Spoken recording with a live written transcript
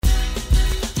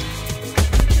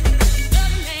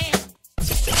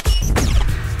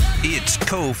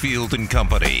Cofield and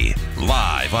Company,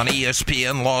 live on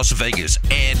ESPN Las Vegas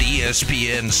and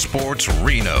ESPN Sports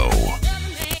Reno.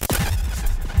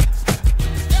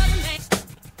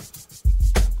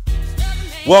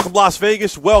 Welcome, Las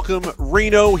Vegas. Welcome,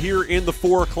 Reno, here in the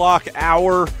 4 o'clock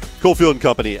hour. Cofield and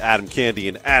Company, Adam Candy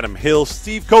and Adam Hill.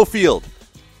 Steve Cofield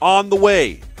on the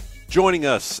way, joining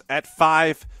us at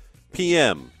 5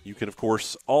 p.m. You can, of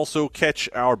course, also catch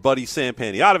our buddy Sam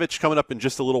Panayotovich coming up in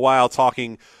just a little while,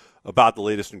 talking about the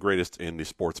latest and greatest in the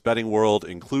sports betting world,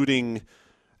 including,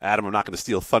 Adam, I'm not going to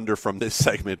steal thunder from this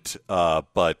segment,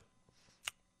 but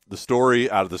the story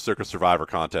out of the Circus Survivor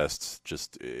contest,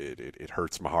 just it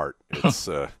hurts my heart. It's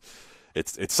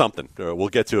it's something. We'll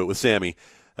get to it with Sammy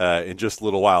in just a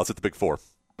little while. It's at the Big Four.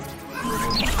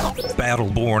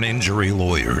 Battleborn Injury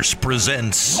Lawyers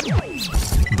presents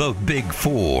the Big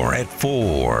Four at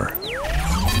 4.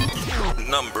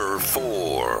 Number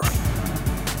 4.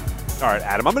 All right,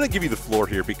 Adam, I'm going to give you the floor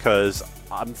here because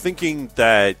I'm thinking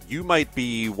that you might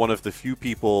be one of the few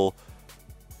people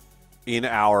in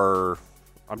our,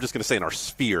 I'm just going to say in our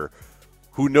sphere,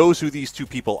 who knows who these two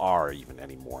people are even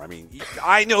anymore. I mean,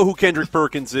 I know who Kendrick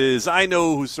Perkins is. I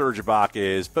know who Serge Ibaka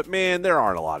is. But, man, there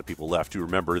aren't a lot of people left who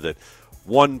remember that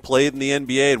one played in the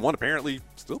NBA and one apparently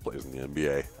still plays in the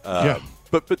NBA.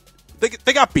 But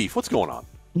they got beef. What's going on?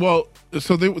 Well,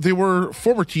 so they were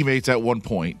former teammates at one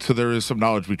point, so there is some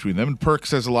knowledge between them. And Perk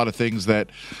says a lot of things that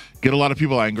get a lot of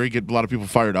people angry, get a lot of people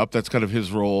fired up. That's kind of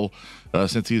his role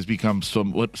since he has become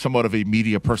somewhat of a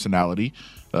media personality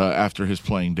after his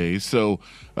playing days. So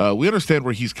we understand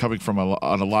where he's coming from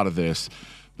on a lot of this.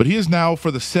 But he is now,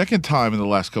 for the second time in the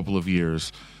last couple of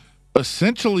years,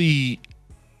 essentially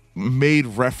made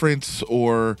reference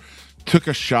or took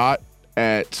a shot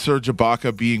at Serge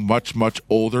Ibaka being much, much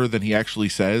older than he actually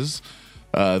says.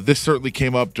 This certainly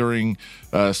came up during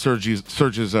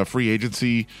Serge's free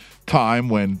agency time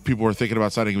when people were thinking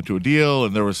about signing him to a deal,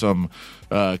 and there was some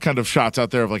kind of shots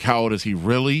out there of like, how old is he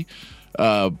really?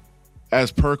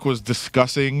 As Perk was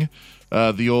discussing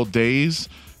the old days,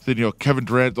 said, Kevin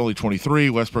Durant only 23,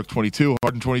 Westbrook 22,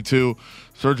 Harden 22,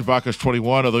 Serge Ibaka's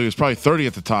 21, although he was probably 30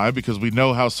 at the time because we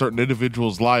know how certain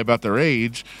individuals lie about their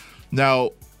age. Now,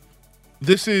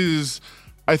 this is,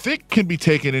 I think, can be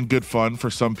taken in good fun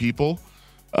for some people,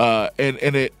 and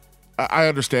it. I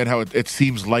understand how it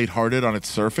seems lighthearted on its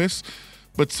surface,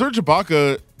 but Serge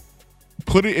Ibaka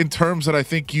put it in terms that I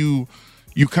think you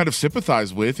kind of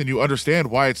sympathize with, and you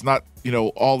understand why it's not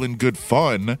all in good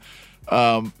fun.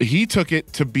 He took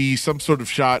it to be some sort of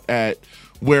shot at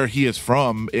where he is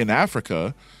from in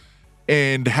Africa,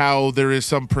 and how there is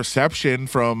some perception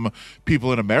from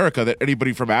people in America that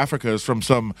anybody from Africa is from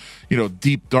some,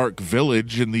 deep, dark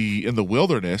village in the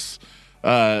wilderness.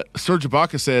 Serge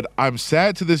Ibaka said, "I'm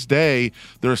sad to this day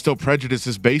there are still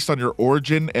prejudices based on your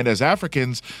origin, and as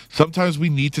Africans, sometimes we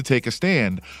need to take a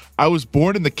stand. I was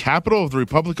born in the capital of the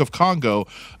Republic of Congo,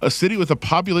 a city with a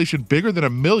population bigger than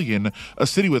 1 million, a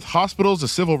city with hospitals, a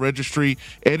civil registry,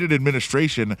 and an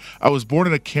administration. I was born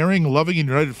in a caring, loving, and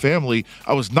united family.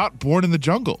 I was not born in the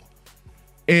jungle."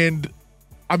 And,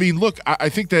 I mean, look, I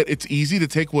think that it's easy to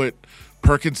take what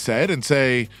Perkins said and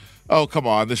say, oh, come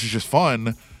on, this is just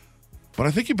fun. But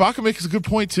I think Ibaka makes a good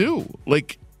point too.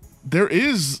 Like there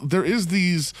is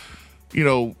these,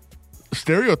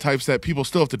 stereotypes that people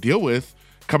still have to deal with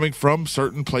coming from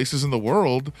certain places in the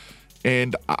world.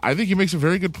 And I think he makes a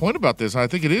very good point about this. I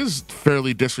think it is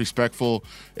fairly disrespectful.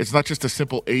 It's not just a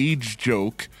simple age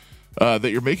joke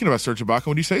that you're making about Serge Ibaka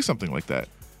when you say something like that.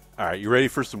 All right, you ready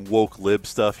for some woke lib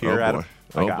stuff here, Adam?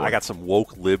 I got some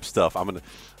woke lib stuff. I'm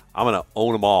gonna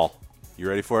own them all. You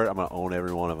ready for it? I'm gonna own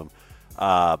every one of them.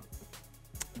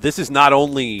 This is not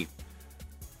only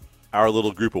our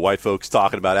little group of white folks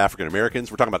talking about African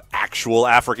Americans. We're talking about actual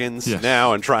Africans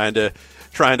now, and trying to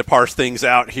parse things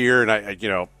out here.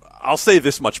 And I'll say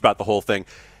this much about the whole thing: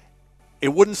 it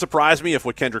wouldn't surprise me if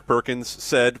what Kendrick Perkins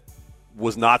said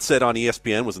was not said on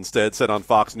ESPN, was instead said on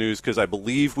Fox News, because I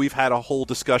believe we've had a whole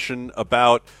discussion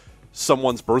about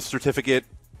someone's birth certificate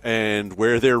and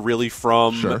where they're really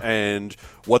from and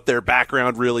what their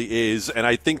background really is. And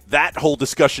I think that whole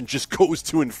discussion just goes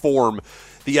to inform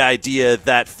the idea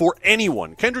that for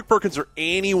anyone, Kendrick Perkins or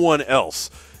anyone else,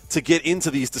 to get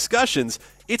into these discussions,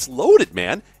 it's loaded,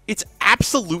 man. It's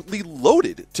absolutely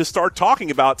loaded to start talking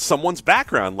about someone's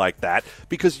background like that,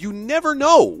 because you never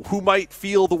know who might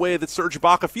feel the way that Serge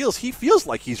Ibaka feels. He feels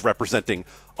like he's representing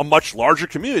a much larger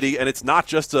community, and it's not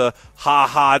just a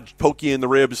ha-ha, poke you in the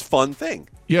ribs fun thing.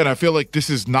 Yeah, and I feel like this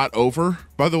is not over,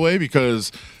 by the way,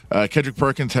 because Kendrick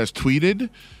Perkins has tweeted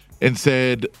and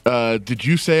said, did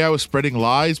you say I was spreading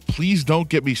lies? Please don't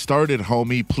get me started,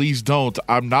 homie. Please don't.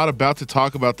 I'm not about to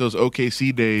talk about those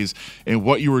OKC days and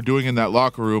what you were doing in that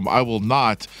locker room. I will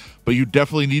not, but you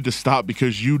definitely need to stop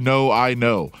because you know I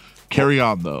know. Carry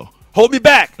on, though. Hold me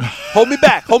back. Hold me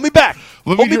back. Hold me back.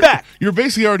 Hold me back. You're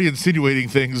basically already insinuating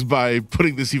things by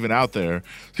putting this even out there.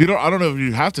 So I don't know if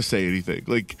you have to say anything.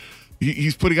 Like,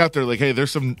 he's putting out there like, hey,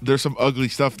 there's some ugly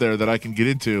stuff there that I can get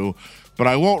into, but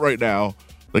I won't right now.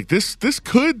 Like this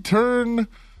could turn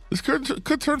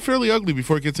fairly ugly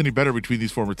before it gets any better between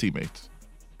these former teammates.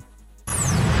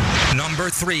 Number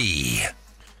 3.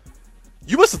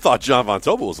 You must have thought John Von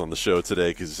Tobel was on the show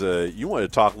today because you wanted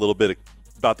to talk a little bit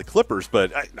about the Clippers.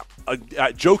 But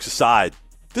jokes aside,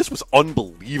 this was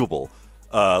unbelievable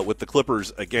with the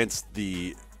Clippers against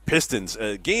the Pistons.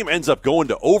 Game ends up going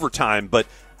to overtime, but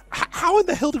how in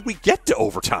the hell did we get to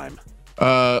overtime?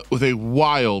 With a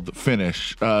wild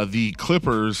finish. The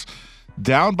Clippers,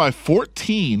 down by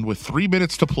 14 with 3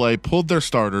 minutes to play, pulled their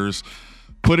starters,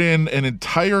 put in an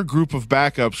entire group of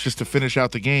backups just to finish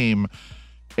out the game,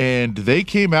 and they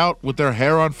came out with their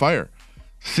hair on fire.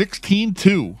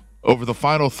 16-2 over the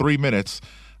final 3 minutes,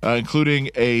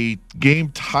 including a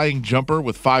game-tying jumper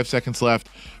with 5 seconds left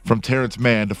from Terrence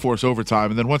Mann to force overtime.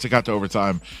 And then once it got to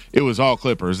overtime, it was all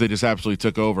Clippers. They just absolutely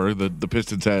took over. The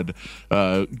Pistons had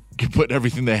put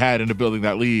everything they had into building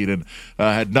that lead and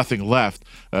had nothing left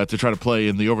to try to play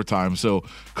in the overtime. So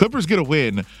Clippers get a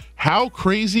win. How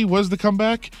crazy was the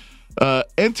comeback?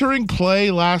 Entering play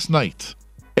last night,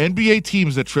 NBA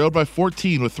teams that trailed by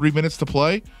 14 with 3 minutes to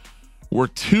play were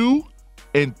 2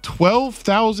 and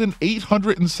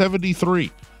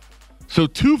 12,873. So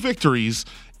 2 victories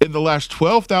in the last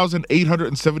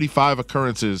 12,875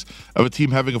 occurrences of a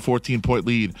team having a 14-point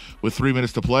lead with 3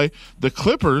 minutes to play. The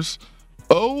Clippers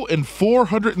 0 and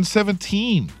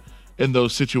 417 in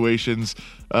those situations.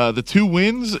 The 2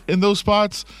 wins in those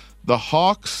spots, the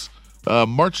Hawks,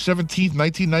 March 17th,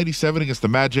 1997 against the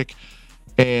Magic,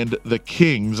 and the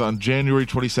Kings on January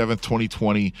 27th,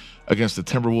 2020 against the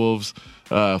Timberwolves.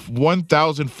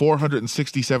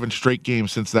 1,467 straight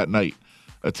games since that night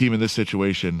a team in this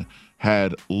situation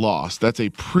had lost. That's a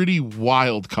pretty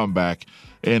wild comeback.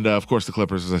 And, of course, the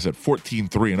Clippers, as I said,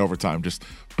 14-3 in overtime, just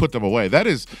put them away.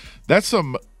 That's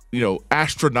some,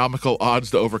 astronomical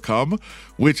odds to overcome,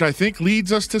 which I think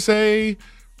leads us to say,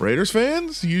 Raiders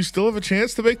fans, you still have a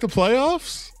chance to make the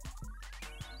playoffs?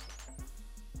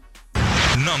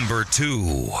 Number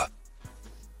 2.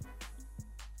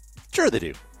 Sure they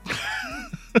do.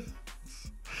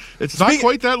 It's not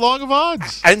quite that long of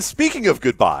odds. And speaking of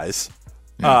goodbyes,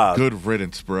 good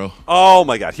riddance, bro. Oh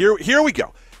my God! Here we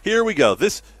go. Here we go.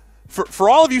 This for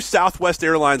all of you Southwest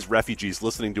Airlines refugees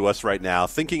listening to us right now,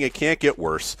 thinking it can't get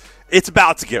worse. It's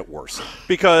about to get worse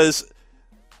because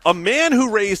a man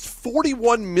who raised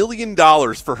 $41 million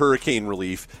for hurricane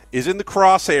relief is in the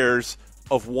crosshairs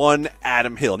of one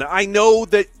Adam Hill. Now I know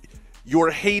that your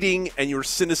hating and your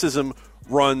cynicism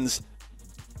runs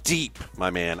deep, my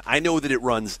man. I know that it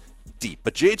runs deep.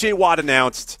 But J.J. Watt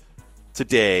announced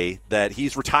today that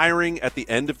he's retiring at the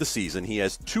end of the season. He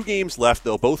has 2 games left.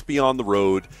 They'll both be on the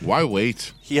road. Why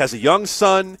wait? He has a young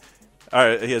son.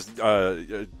 He has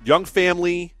a young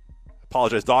family.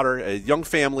 Daughter. A young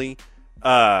family.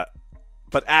 But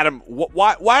Adam,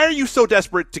 why are you so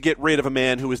desperate to get rid of a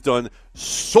man who has done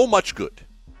so much good?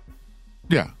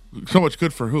 Yeah, so much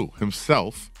good for who?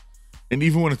 Himself. And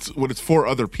even when it's for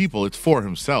other people, it's for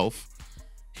himself.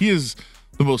 He is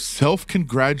the most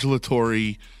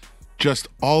self-congratulatory, just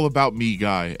all about me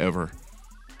guy ever.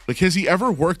 Like, has he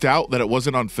ever worked out that it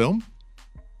wasn't on film?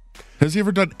 Has he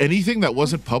ever done anything that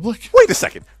wasn't public? Wait a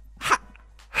second.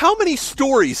 How many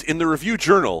stories in the Review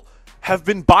Journal have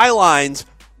been bylines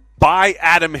by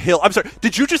Adam Hill? I'm sorry,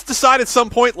 did you just decide at some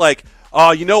point, like,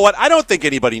 you know what? I don't think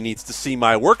anybody needs to see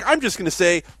my work. I'm just going to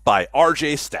say by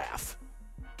RJ Staff.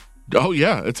 Oh,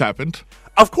 yeah, it's happened.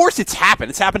 Of course it's happened.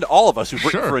 It's happened to all of us who've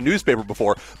written for a newspaper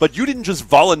before. But you didn't just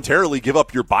voluntarily give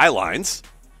up your bylines.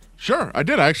 Sure, I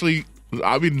did. Actually,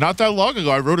 not that long ago,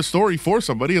 I wrote a story for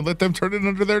somebody and let them turn it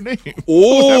under their name.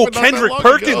 Oh, Kendrick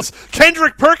Perkins.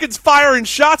 Kendrick Perkins firing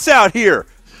shots out here.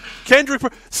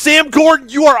 Sam Gordon,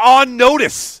 you are on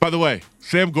notice. By the way,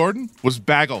 Sam Gordon was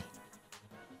Bagel.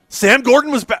 Sam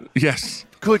Gordon was Yes.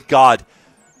 Good God.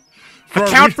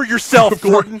 Account for yourself,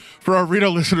 Gordon. For our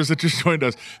Reno listeners that just joined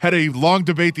us, had a long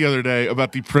debate the other day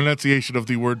about the pronunciation of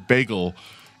the word bagel,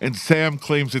 and Sam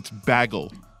claims it's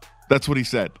bagel. That's what he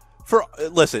said.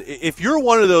 Listen, if you're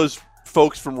one of those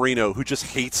folks from Reno who just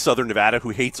hates Southern Nevada, who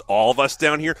hates all of us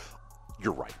down here,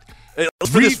 you're right.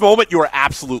 For this moment, you are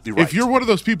absolutely right. If you're one of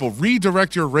those people,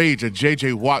 redirect your rage at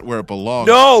J.J. Watt where it belongs.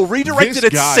 No, redirect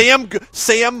it at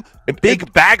Sam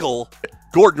Big Bagel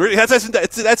Gordon.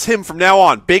 That's him from now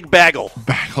on. Big Bagel.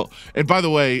 And by the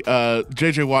way,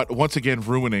 J.J. Watt once again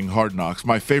ruining Hard Knocks,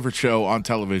 my favorite show on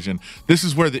television. This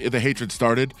is where the hatred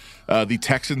started. The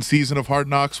Texan season of Hard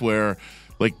Knocks, where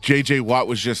like J.J. Watt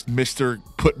was just Mr.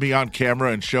 Put me on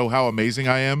camera and show how amazing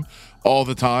I am all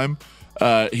the time.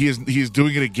 He is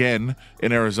doing it again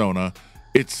in Arizona.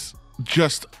 It's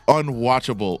just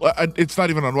unwatchable. It's not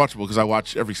even unwatchable because I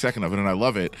watch every second of it and I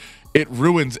love it. It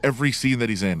ruins every scene that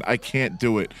he's in. I can't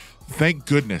do it. Thank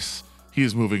goodness he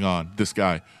is moving on, this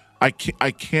guy. I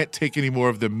can't take any more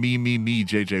of the me,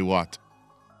 J.J. Watt.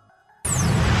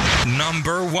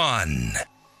 Number 1.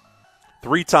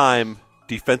 3-time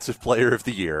Defensive Player of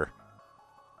the Year.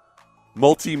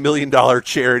 Multi-million-dollar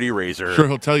charity raiser. Sure,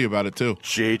 he'll tell you about it too.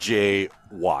 J.J.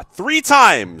 Watt. 3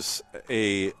 times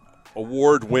a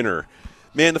award winner.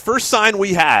 Man, the first sign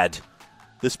we had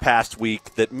this past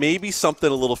week that maybe something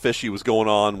a little fishy was going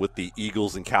on with the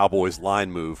Eagles and Cowboys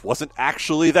line move wasn't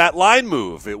actually that line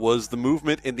move. It was the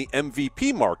movement in the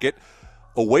MVP market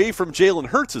away from Jalen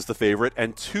Hurts as the favorite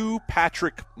and to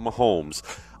Patrick Mahomes.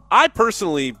 I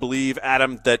personally believe,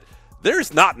 Adam, that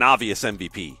there's not an obvious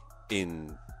MVP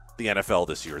in the NFL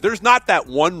this year. There's not that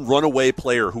one runaway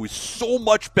player who is so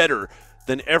much better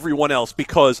than everyone else,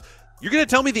 because you're going to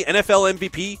tell me the NFL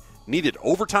MVP needed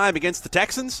overtime against the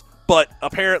Texans? But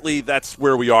apparently that's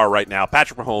where we are right now.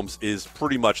 Patrick Mahomes is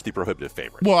pretty much the prohibitive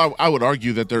favorite. Well, I would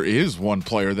argue that there is one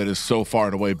player that is so far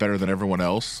and away better than everyone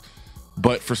else,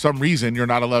 but for some reason you're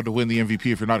not allowed to win the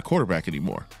MVP if you're not a quarterback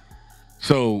anymore.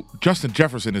 So Justin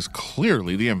Jefferson is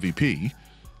clearly the MVP.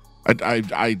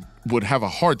 I would have a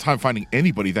hard time finding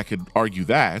anybody that could argue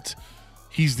that.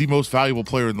 He's the most valuable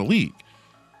player in the league.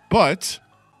 But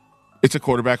it's a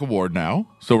quarterback award now,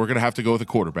 so we're going to have to go with a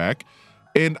quarterback.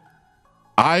 And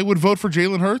I would vote for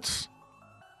Jalen Hurts,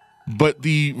 but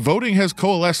the voting has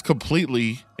coalesced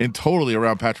completely and totally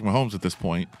around Patrick Mahomes at this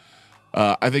point.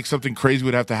 I think something crazy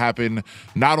would have to happen,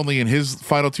 not only in his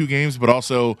final 2 games, but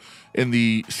also in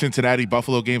the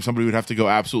Cincinnati-Buffalo game. Somebody would have to go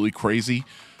absolutely crazy.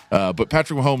 But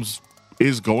Patrick Mahomes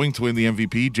is going to win the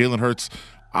MVP. Jalen Hurts,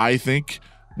 I think,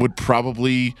 would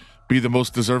probably be the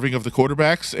most deserving of the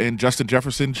quarterbacks, and Justin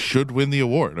Jefferson should win the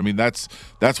award. I mean, that's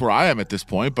where I am at this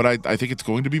point, but I think it's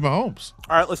going to be Mahomes.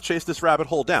 All right, let's chase this rabbit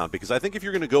hole down, because I think if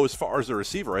you're going to go as far as a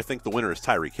receiver, I think the winner is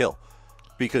Tyreek Hill,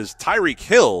 because Tyreek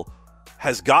Hill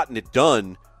has gotten it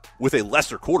done with a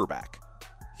lesser quarterback.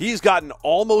 He's gotten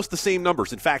almost the same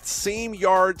numbers, in fact, same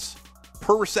yards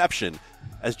per reception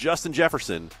as Justin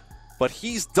Jefferson, but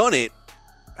he's done it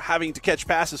having to catch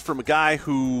passes from a guy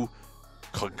who,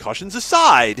 concussions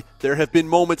aside, there have been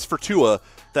moments for Tua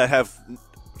that have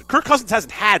 – Kirk Cousins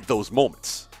hasn't had those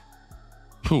moments.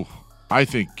 I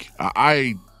think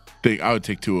I would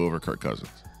take Tua over Kirk Cousins.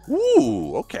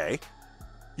 Ooh, okay.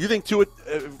 You think Tua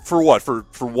for what? For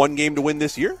one game to win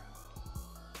this year?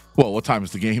 Well, what time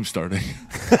is the game starting?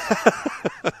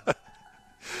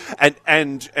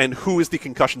 And who is the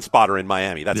concussion spotter in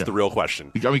Miami? That's the real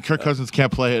question. I mean, Kirk Cousins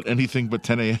can't play at anything but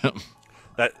 10 a.m.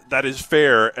 That is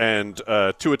fair, and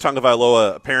Tua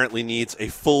Tagovailoa apparently needs a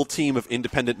full team of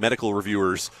independent medical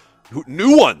reviewers,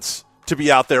 new ones, to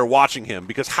be out there watching him,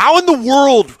 because how in the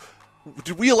world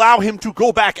did we allow him to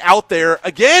go back out there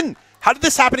again? How did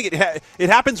this happen again? It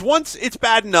happens once, it's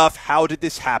bad enough. How did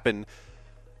this happen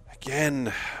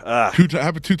again?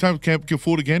 Happened 2 times, can't get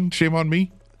fooled again? Shame on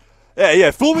me? Yeah.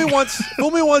 Fool me once,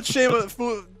 shame on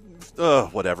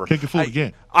whatever. Can't get fooled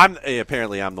again.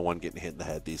 Apparently I'm the one getting hit in the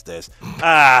head these days.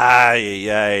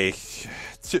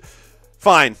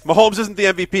 Fine. Mahomes isn't the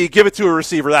MVP. Give it to a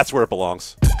receiver. That's where it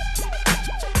belongs.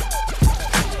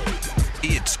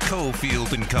 It's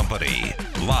Cofield and Company,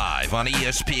 live on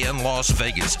ESPN Las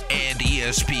Vegas and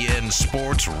ESPN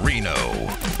Sports Reno.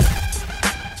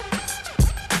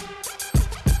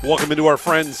 Welcome into our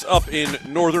friends up in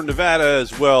Northern Nevada,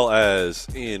 as well as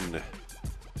in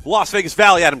Las Vegas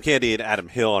Valley. Adam Candy and Adam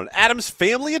Hill on Adam's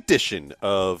Family Edition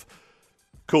of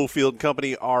Cofield and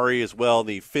Company, Ari as well,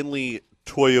 the Findlay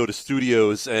Toyota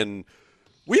Studios. And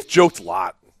we've joked a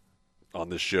lot on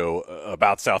this show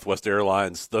about Southwest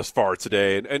Airlines thus far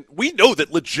today. And we know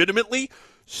that legitimately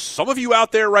some of you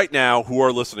out there right now who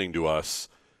are listening to us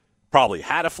probably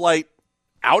had a flight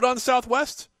out on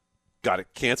Southwest, got it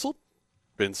canceled,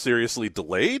 been seriously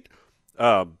delayed.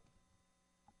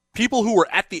 People who were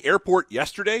at the airport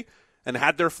yesterday and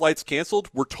had their flights canceled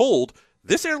were told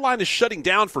this airline is shutting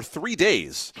down for 3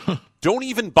 days. Don't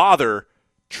even bother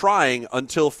trying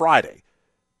until Friday.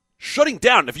 Shutting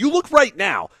down. If you look right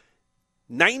now,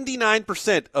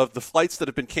 99% of the flights that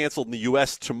have been canceled in the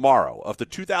U.S. tomorrow, of the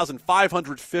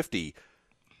 2,550,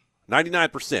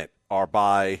 99% are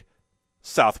by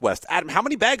Southwest. Adam, how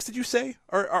many bags did you say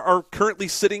are currently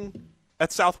sitting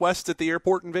at Southwest at the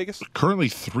airport in Vegas? Currently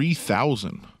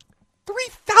 3,000.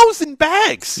 3,000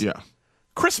 bags? Yeah.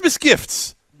 Christmas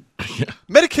gifts, Yeah.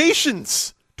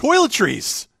 medications,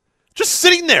 toiletries, just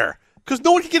sitting there because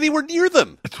no one can get anywhere near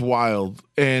them. It's wild.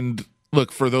 And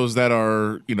look, for those that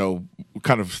are,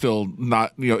 kind of still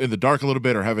not, in the dark a little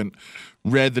bit or haven't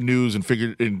read the news and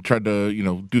figured and tried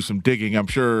to, do some digging, I'm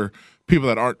sure people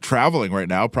that aren't traveling right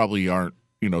now probably aren't,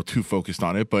 too focused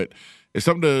on it, but it's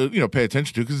something to, pay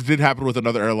attention to because it did happen with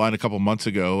another airline a couple months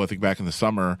ago, I think back in the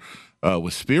summer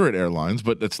with Spirit Airlines,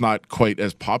 but it's not quite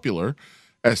as popular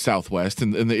as Southwest.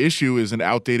 And the issue is an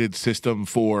outdated system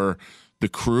for the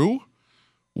crew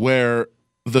where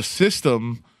the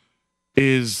system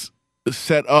is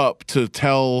set up to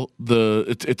tell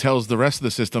it tells the rest of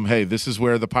the system, hey, this is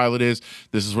where the pilot is,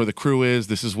 this is where the crew is,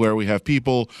 this is where we have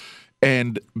people.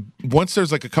 And once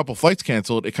there's like a couple flights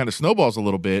canceled, it kind of snowballs a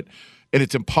little bit, and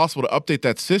it's impossible to update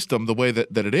that system the way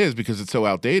that it is because it's so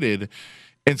outdated.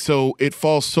 And so it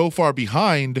falls so far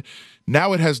behind.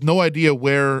 Now it has no idea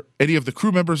where any of the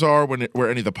crew members are,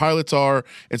 where any of the pilots are,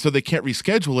 and so they can't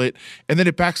reschedule it. And then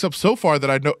it backs up so far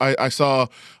that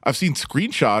I've seen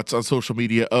screenshots on social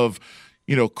media of,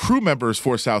 crew members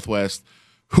for Southwest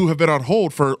who have been on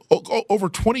hold for over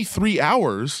 23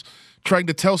 hours trying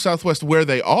to tell Southwest where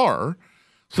they are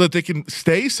so that they can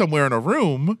stay somewhere in a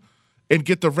room and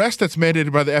get the rest that's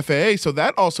mandated by the FAA. So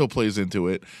that also plays into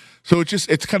it. So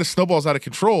it's kind of snowballs out of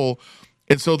control.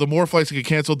 And so the more flights that get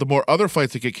canceled, the more other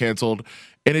flights that get canceled,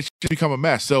 and it's just become a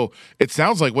mess. So it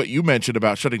sounds like what you mentioned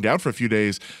about shutting down for a few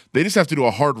days, they just have to do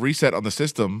a hard reset on the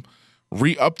system,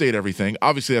 re-update everything.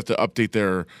 Obviously, they have to update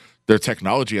their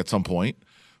technology at some point.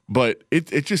 But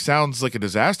it just sounds like a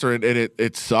disaster, and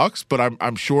it sucks. But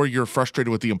I'm sure you're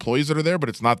frustrated with the employees that are there, but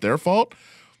it's not their fault.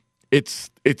 It's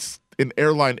an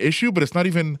airline issue, but it's not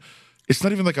even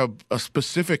like a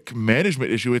specific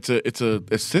management issue. It's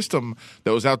a system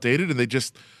that was outdated, and they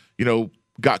just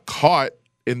got caught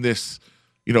in this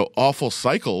awful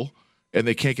cycle, and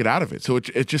they can't get out of it. So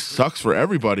it just sucks for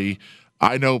everybody.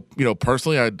 I know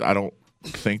personally, I don't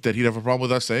think that he'd have a problem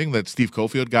with us saying that Steve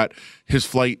Cofield got his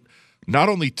flight not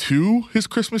only to his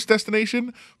Christmas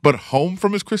destination, but home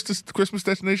from his Christmas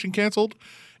destination canceled,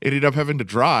 and ended up having to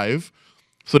drive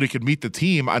so that he could meet the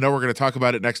team. I know we're going to talk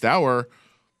about it next hour,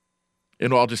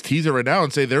 and I'll just tease it right now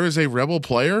and say there is a Rebel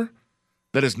player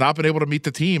that has not been able to meet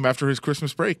the team after his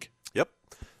Christmas break. Yep,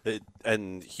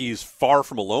 and he's far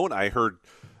from alone. I heard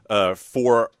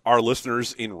for our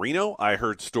listeners in Reno, I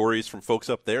heard stories from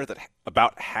folks up there that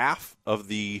about half of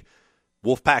the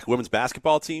Wolfpack women's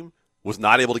basketball team was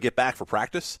not able to get back for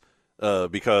practice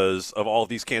because of all of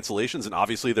these cancellations. And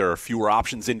obviously there are fewer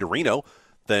options into Reno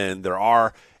than there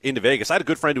are into Vegas. I had a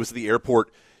good friend who was at the airport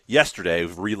yesterday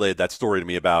who relayed that story to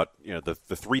me about the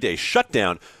 3-day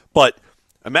shutdown. But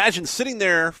imagine sitting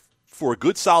there for a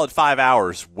good solid 5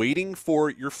 hours waiting for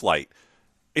your flight.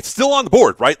 It's still on the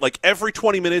board, right? Like every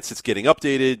 20 minutes it's getting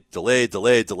updated,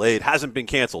 delayed, hasn't been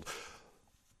canceled.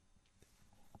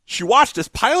 She watched as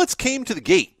pilots came to the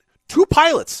gate. 2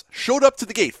 pilots showed up to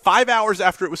the gate 5 hours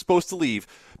after it was supposed to leave.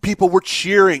 People were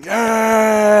cheering.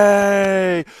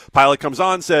 Hey! Pilot comes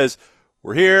on, says,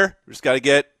 we're here. We just got to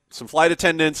get some flight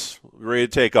attendants. We're ready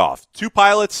to take off. 2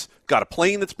 pilots, got a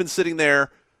plane that's been sitting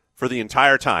there for the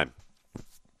entire time.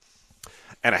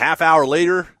 And a half hour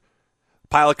later,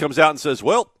 pilot comes out and says,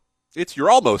 well, it's your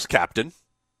almost captain.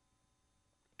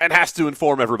 And has to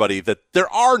inform everybody that there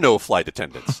are no flight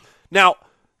attendants. Now,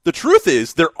 the truth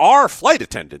is there are flight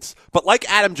attendants, but like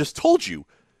Adam just told you,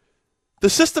 the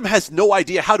system has no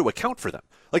idea how to account for them.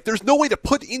 Like there's no way to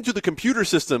put into the computer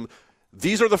system,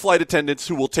 these are the flight attendants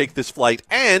who will take this flight,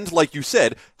 and like you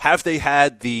said, have they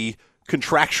had the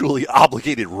contractually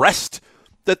obligated rest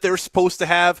that they're supposed to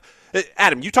have?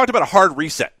 Adam, you talked about a hard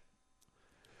reset.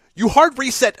 You hard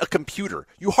reset a computer.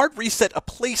 You hard reset a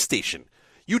PlayStation.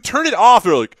 You turn it off,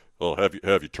 they're like, oh, have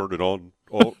you turned it on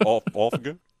off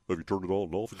again? Have you turned it on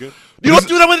and off again? You don't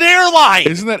do that with an airline!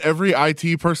 Isn't that every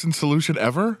IT person's solution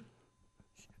ever?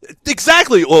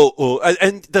 Exactly.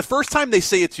 And the first time they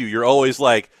say it to you, you're always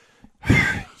like,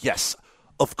 yes,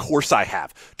 of course I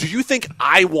have. Do you think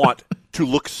I want to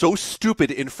look so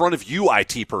stupid in front of you,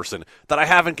 IT person, that I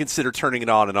haven't considered turning it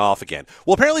on and off again?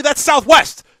 Well, apparently that's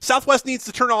Southwest. Southwest needs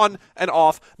to turn on and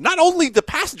off not only the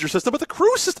passenger system, but the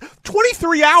crew system.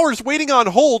 23 hours waiting on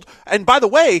hold. And by the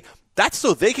way, That's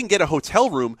so they can get a hotel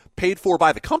room paid for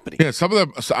by the company. Yeah, some of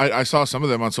them, I saw some of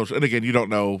them on social, and again, you don't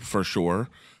know for sure,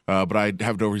 but I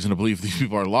have no reason to believe these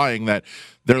people are lying, that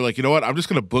they're like, you know what, I'm just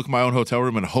going to book my own hotel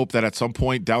room and hope that at some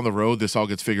point down the road this all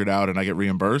gets figured out and I get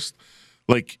reimbursed.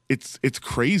 Like, it's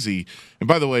crazy. And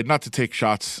by the way, not to take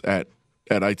shots at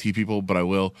IT people, but I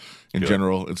will in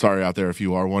general. And sorry out there if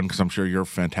you are one, because I'm sure you're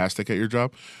fantastic at your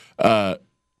job.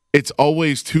 It's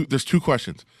always there's two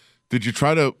questions. Did you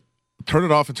try to turn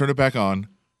it off and turn it back on?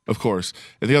 Of course.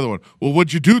 And the other one, well,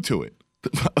 what'd you do to it?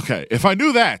 Okay, if I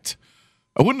knew that,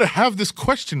 I wouldn't have this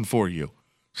question for you.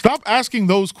 Stop asking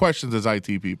those questions as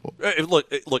IT people.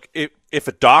 Look. If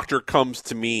a doctor comes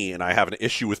to me and I have an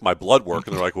issue with my blood work,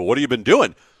 and they're like, "Well, what have you been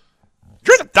doing?"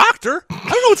 You're the doctor. I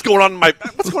don't know what's going on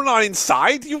what's going on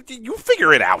inside. You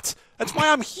figure it out. That's why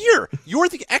I'm here. You're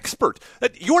the expert.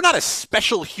 You're not a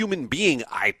special human being,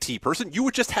 IT person. You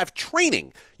would just have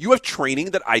training. You have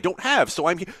training that I don't have. So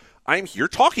I'm here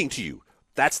talking to you.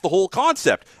 That's the whole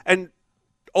concept. And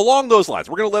along those lines,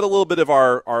 we're going to let a little bit of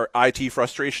our IT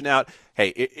frustration out. Hey,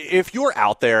 if you're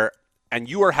out there and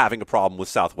you are having a problem with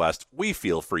Southwest, we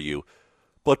feel for you.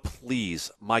 But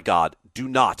please, my God, do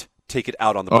not take it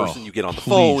out on the person you get on the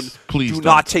phone. Please do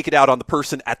not take it out on the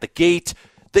person at the gate.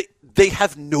 They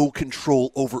have no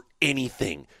control over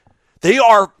anything. They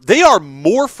are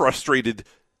more frustrated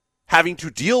having to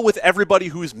deal with everybody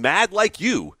who's mad like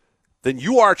you than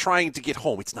you are trying to get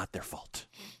home. It's not their fault.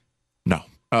 No.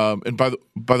 And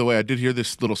by the way, I did hear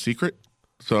this little secret,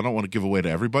 so I don't want to give away to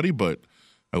everybody, but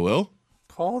I will.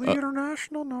 Call the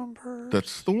international number.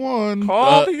 That's the one.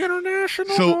 Call the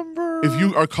international number. If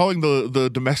you are calling the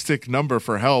domestic number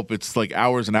for help, it's like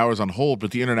hours and hours on hold,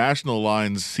 but the international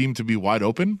lines seem to be wide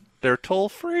open. They're toll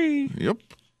free. Yep.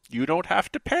 You don't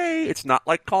have to pay. It's not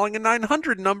like calling a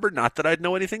 900 number. Not that I'd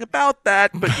know anything about that,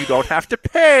 but you don't have to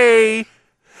pay.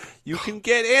 You can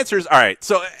get answers. All right.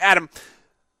 So, Adam,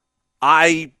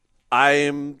 I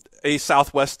am a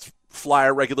Southwest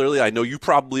flyer regularly. I know you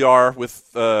probably are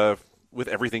with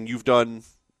everything you've done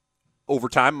over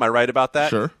time. Am I right about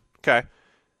that? Sure. Okay.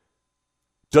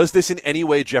 Does this in any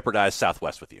way jeopardize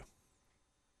Southwest with you?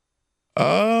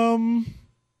 No.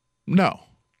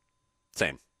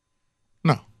 Same.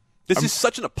 No. This is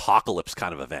such an apocalypse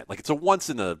kind of event. Like, it's a once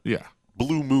in a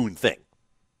blue moon thing.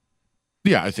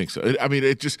 Yeah, I think so. I mean,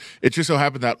 it just so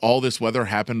happened that all this weather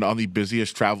happened on the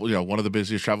busiest travel, one of the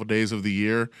busiest travel days of the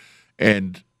year,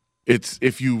 and it's,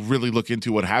 if you really look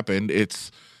into what happened,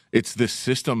 it's this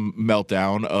system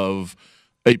meltdown of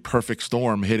a perfect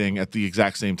storm hitting at the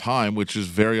exact same time, which is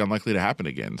very unlikely to happen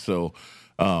again. So,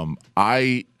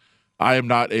 I am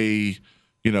not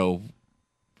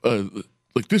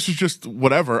like, this is just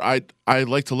whatever. I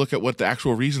like to look at what the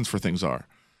actual reasons for things are.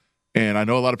 And I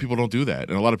know a lot of people don't do that.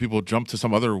 And a lot of people jump to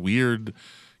some other weird,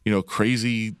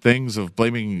 crazy things of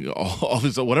blaming all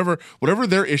this, whatever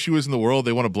their issue is in the world,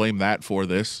 they want to blame that for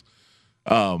this.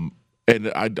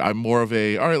 And I'm more of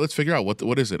all right, let's figure out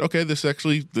what is it? Okay, this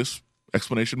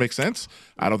explanation makes sense.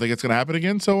 I don't think it's going to happen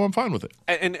again, so I'm fine with it.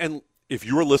 And if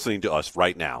you are listening to us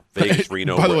right now, Vegas,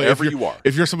 Reno, by the wherever way, you are.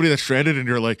 If you're somebody that's stranded and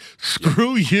you're like,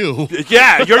 screw you.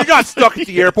 Yeah, you're not stuck at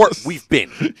the airport. We've been.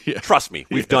 Yeah. Trust me,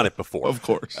 we've done it before. Of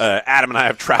course. Adam and I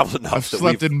have traveled enough. I've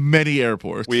slept in many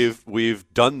airports.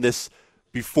 We've done this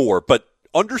before. But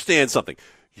understand something.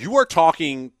 You are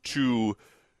talking to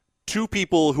two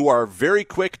people who are very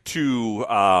quick to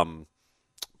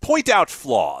point out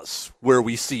flaws where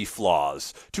we see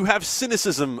flaws, to have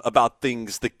cynicism about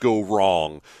things that go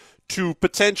wrong, to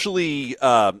potentially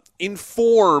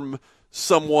inform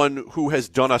someone who has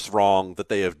done us wrong that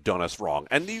they have done us wrong.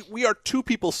 And we are two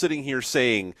people sitting here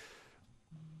saying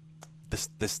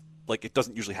this like, it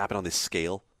doesn't usually happen on this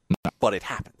scale, but it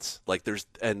happens. Like,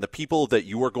 and the people that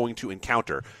you are going to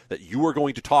encounter, that you are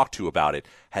going to talk to about it,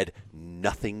 had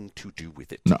nothing to do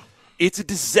with it. No. It's a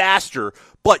disaster,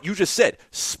 but you just said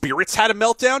Spirit's had a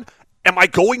meltdown. Am I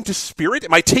going to Spirit?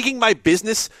 Am I taking my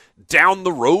business down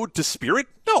the road to Spirit?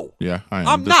 No. Yeah, I am.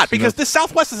 I'm not, because the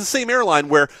Southwest is the same airline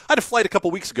where I had a flight a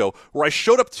couple weeks ago where I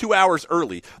showed up 2 hours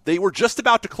early. They were just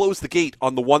about to close the gate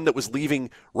on the one that was leaving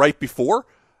right before,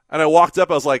 and I walked up.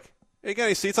 I was like, "Hey, got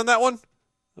any seats on that one?"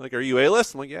 They're like, "Are you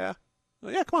A-list?" I'm like, "Yeah."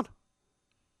 Like, "Yeah, come on."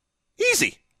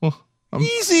 Easy. Well,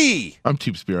 easy. I'm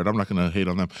Team Spirit. I'm not going to hate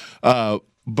on them.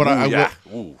 But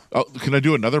can I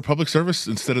do another public service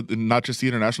instead of not just the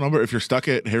international number? If you're stuck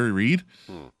at Harry Reid,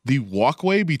 the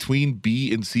walkway between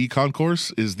B and C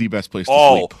concourse is the best place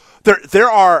to sleep. There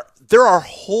are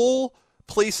whole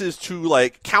places to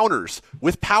like counters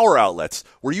with power outlets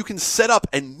where you can set up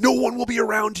and no one will be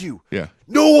around you. Yeah.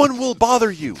 No one will bother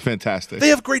you. It's fantastic. They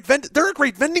have there are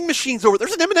great vending machines over there.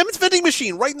 There's an M&M's vending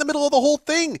machine right in the middle of the whole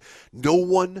thing. No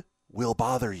one will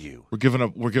bother you. We're giving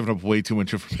up way too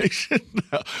much information.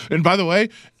 And by the way,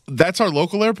 that's our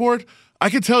local airport. I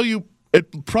can tell you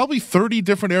at probably 30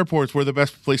 different airports where the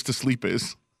best place to sleep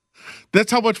is.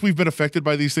 That's how much we've been affected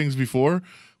by these things before.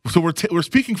 So we're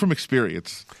speaking from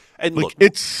experience. And like, look,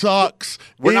 it sucks.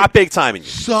 We're not big timing you.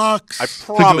 Sucks. I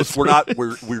promise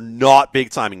we're not big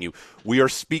timing you. We are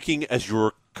speaking as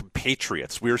your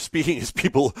compatriots. We are speaking as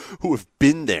people who have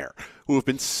been there, who have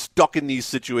been stuck in these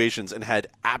situations and had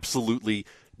absolutely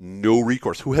no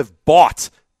recourse, who have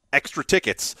bought extra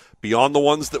tickets beyond the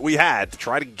ones that we had to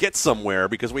try to get somewhere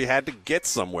because we had to get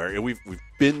somewhere. And we've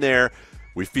been there.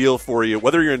 We feel for you.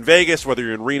 Whether you're in Vegas, whether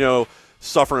you're in Reno,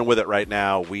 suffering with it right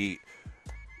now, we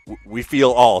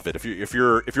feel all of it. If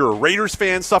you're a Raiders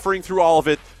fan suffering through all of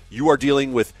it, you are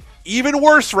dealing with even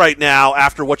worse right now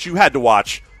after what you had to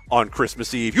watch on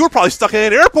Christmas Eve. You were probably stuck in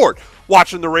an airport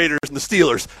watching the Raiders and the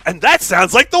Steelers, and that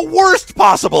sounds like the worst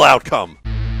possible outcome.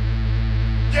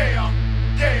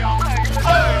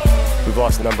 We've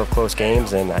lost a number of close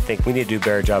games, and I think we need to do a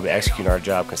better job of executing our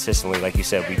job consistently. Like you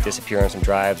said, we disappear on some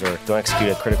drives or don't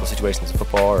execute at critical situations in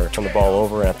football or turn the ball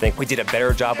over, and I think we did a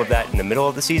better job of that in the middle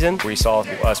of the season where you saw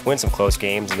us win some close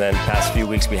games, and then the past few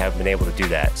weeks we haven't been able to do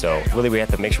that. So really we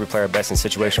have to make sure we play our best in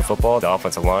situational football, the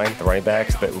offensive line, the running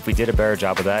backs, but if we did a better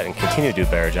job of that and continue to do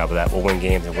a better job of that, we'll win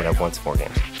games and win up 1-4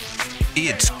 games.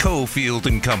 It's Cofield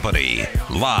and Company,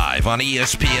 live on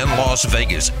ESPN Las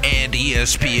Vegas and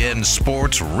ESPN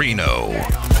Sports Reno.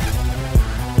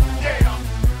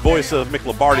 Voice of Mick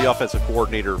Lombardi, offensive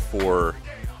coordinator for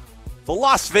the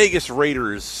Las Vegas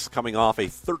Raiders, coming off a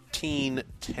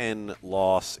 13-10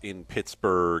 loss in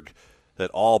Pittsburgh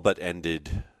that all but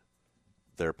ended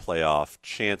their playoff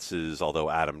chances, although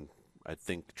Adam, I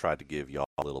think, tried to give y'all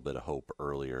a little bit of hope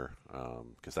earlier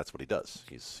because that's what he does.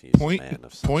 He's a man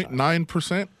of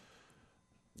 0.9%?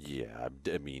 Yeah,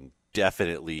 I mean,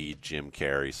 definitely Jim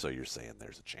Carrey, so you're saying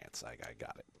there's a chance. I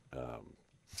got it.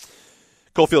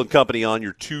 Cofield and Company on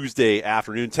your Tuesday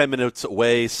afternoon, 10 minutes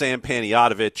away. Sam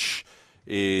Panayotovich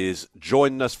is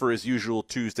joining us for his usual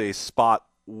Tuesday spot.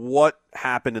 What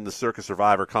happened in the Circus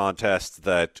Survivor contest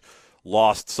that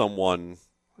lost someone,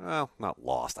 well, not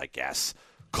lost, I guess,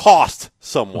 cost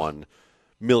someone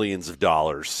millions of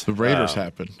dollars? The Raiders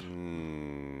happened.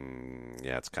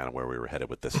 Yeah, it's kind of where we were headed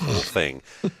with this whole thing.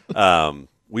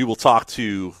 We will talk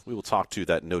to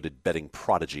that noted betting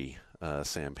prodigy,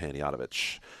 Sam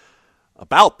Panayotovich,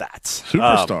 about that.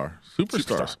 Superstar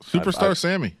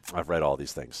Sammy. I've read all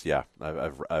these things. Yeah,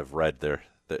 I've read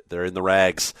they're in the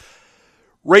rags.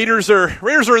 Raiders are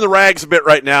in the rags a bit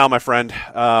right now, my friend.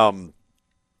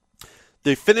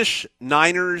 They finish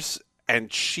Niners and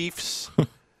Chiefs.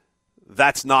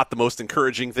 That's not the most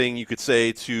encouraging thing you could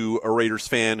say to a Raiders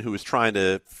fan who is trying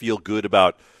to feel good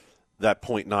about that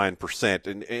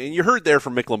 0.9%. And you heard there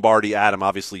from Mick Lombardi, Adam.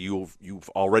 Obviously, you've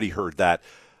already heard that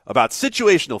about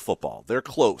situational football. They're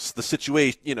close. The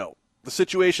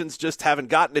situations just haven't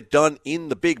gotten it done in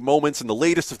the big moments, and the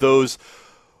latest of those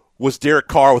was Derek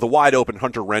Carr with a wide-open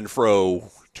Hunter Renfrow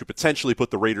to potentially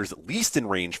put the Raiders at least in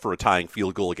range for a tying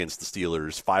field goal against the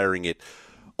Steelers, firing it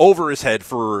over his head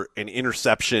for an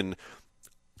interception.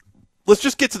 Let's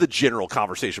just get to the general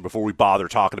conversation before we bother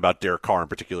talking about Derek Carr in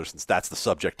particular, since that's the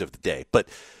subject of the day. But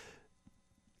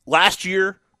last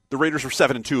year, the Raiders were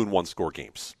 7-2 in one-score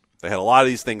games. They had a lot of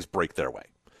these things break their way.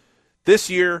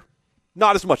 This year,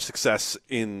 not as much success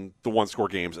in the one-score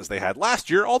games as they had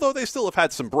last year, although they still have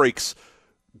had some breaks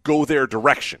go their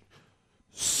direction.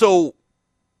 So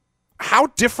how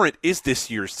different is this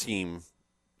year's team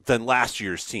than last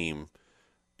year's team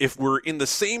if we're in the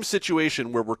same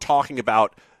situation where we're talking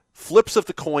about flips of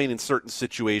the coin in certain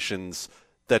situations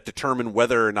that determine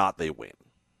whether or not they win?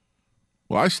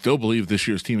 Well, I still believe this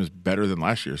year's team is better than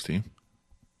last year's team.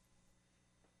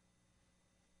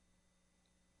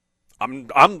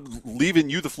 I'm leaving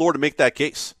you the floor to make that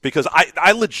case, because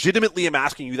I legitimately am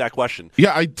asking you that question.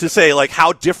 Yeah, to say, like,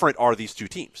 how different are these two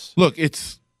teams? Look,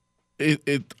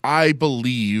 I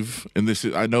believe,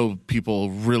 and I know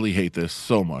people really hate this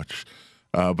so much,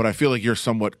 but I feel like you're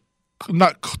somewhat,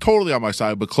 not totally on my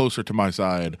side, but closer to my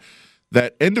side,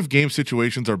 that end of game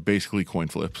situations are basically coin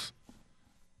flips.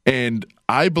 And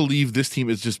I believe this team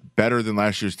is just better than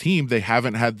last year's team. They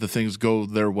haven't had the things go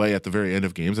their way at the very end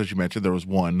of games. As you mentioned, there was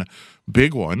one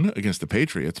big one against the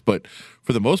Patriots. But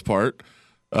for the most part,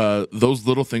 those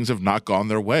little things have not gone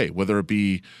their way, whether it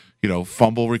be,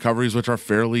 fumble recoveries, which are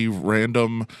fairly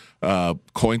random,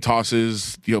 coin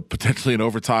tosses, potentially in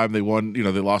overtime. They won, they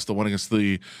lost the one against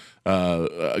the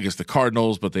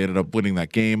Cardinals, but they ended up winning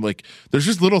that game. Like, there's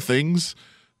just little things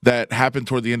that happen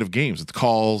toward the end of games. It's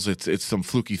calls, it's some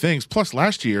fluky things. Plus,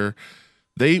 last year,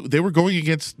 they were going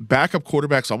against backup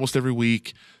quarterbacks almost every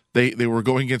week. They were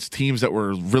going against teams that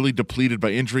were really depleted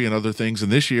by injury and other things.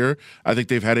 And this year, I think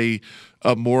they've had a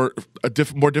more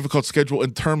difficult schedule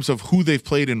in terms of who they've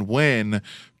played and when,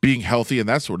 being healthy and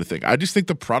that sort of thing. I just think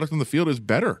the product on the field is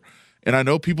better. And I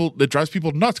know it drives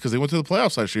people nuts because they went to the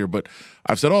playoffs last year. But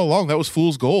I've said all along that was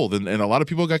fool's gold, and a lot of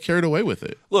people got carried away with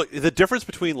it. Look, the difference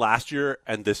between last year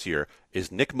and this year is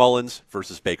Nick Mullins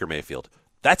versus Baker Mayfield.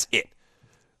 That's it.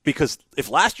 Because if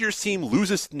last year's team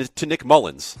loses to Nick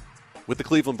Mullins with the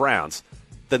Cleveland Browns,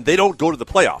 then they don't go to the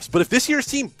playoffs. But if this year's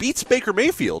team beats Baker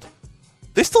Mayfield,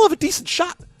 they still have a decent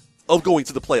shot of going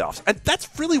to the playoffs. And that's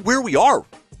really where we are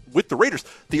with the Raiders.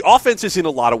 The offense is in a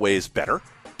lot of ways better.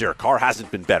 Derek Carr hasn't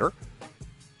been better.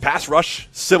 Pass rush,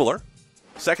 similar.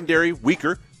 Secondary,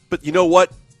 weaker. But you know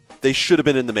what? They should have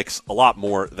been in the mix a lot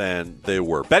more than they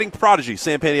were. Betting prodigy,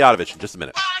 Sam Panayotovich, in just a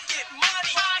minute.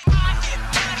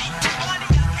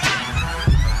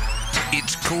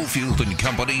 It's Cofield and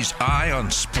Company's Eye on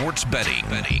Sports Betting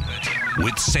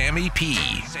with Sammy P.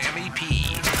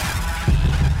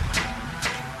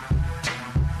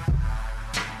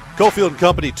 Cofield and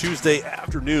Company, Tuesday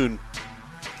afternoon.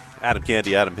 Adam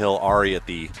Candy, Adam Hill, Ari at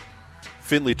the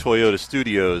Findlay Toyota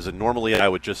Studios. And normally I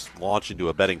would just launch into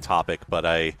a betting topic, but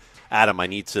Adam, I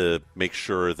need to make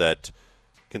sure that,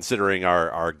 considering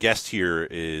our guest here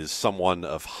is someone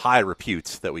of high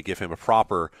repute, that we give him a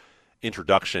proper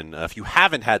introduction. If you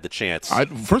haven't had the chance,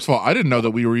 first of all, I didn't know that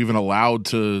we were even allowed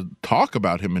to talk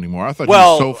about him anymore. I thought he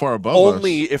was so far above us.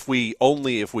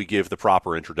 Only if we give the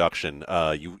proper introduction.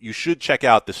 You should check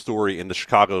out the story in the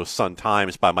Chicago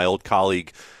Sun-Times by my old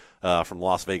colleague from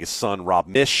Las Vegas Sun, Rob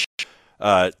Misch,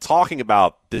 talking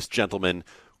about this gentleman,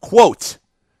 quote,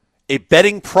 a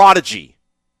betting prodigy,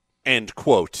 end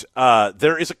quote.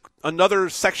 There is another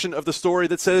section of the story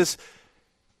that says,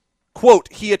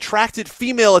 quote, he attracted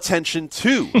female attention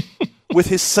too with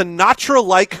his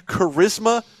Sinatra-like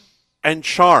charisma and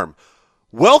charm.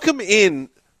 Welcome in,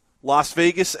 Las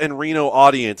Vegas and Reno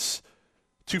audience,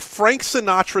 to Frank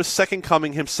Sinatra's second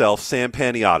coming himself, Sam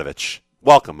Panayotovich.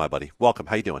 Welcome, my buddy. Welcome.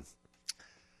 How you doing?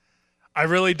 I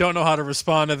really don't know how to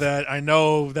respond to that. I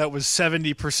know that was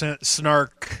 70%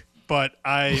 snark, but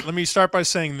let me start by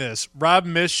saying this. Rob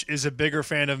Misch is a bigger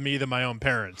fan of me than my own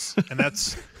parents, and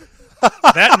that's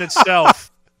that in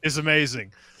itself is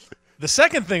amazing. The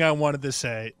second thing I wanted to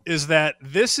say is that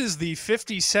this is the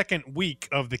 52nd week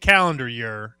of the calendar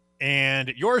year, and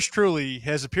yours truly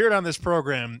has appeared on this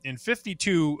program in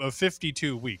 52 of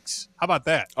 52 weeks. How about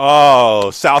that? Oh,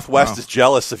 Southwest is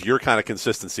jealous of your kind of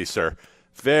consistency, sir.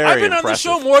 Very I've been impressive. on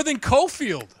the show more than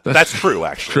Cofield. That's true,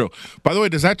 actually. True. By the way,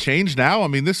 does that change now? I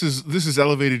mean, this has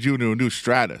elevated you into a new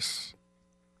stratus.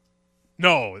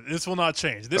 No, this will not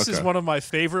change. This is one of my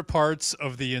favorite parts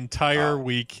of the entire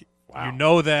week. Wow. You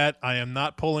know that. I am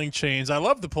not pulling chains. I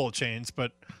love to pull chains,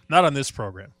 but not on this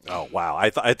program. Oh, wow.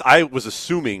 I was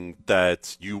assuming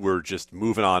that you were just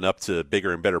moving on up to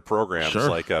bigger and better programs. Sure.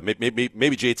 Like maybe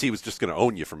JT was just going to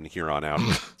own you from here on out.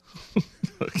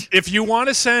 If you want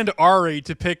to send Ari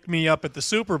to pick me up at the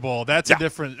Super Bowl, that's a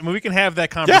different – I mean, we can have that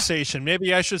conversation. Yeah.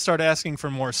 Maybe I should start asking for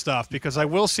more stuff because I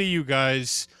will see you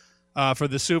guys for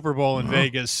the Super Bowl in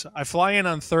Vegas. I fly in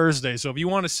on Thursday, so if you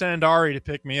want to send Ari to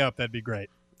pick me up, that'd be great.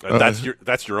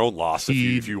 That's your own loss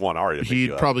if you want Ari to pick you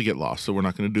up. He'd probably get lost, so we're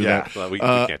not going to do that. Well, we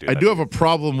can't do that. I do have a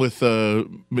problem with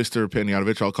Mr.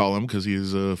 Panayotovich, I'll call him because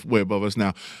he's way above us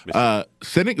now.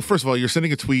 First of all, you're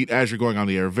sending a tweet as you're going on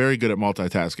the air. Very good at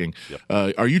multitasking.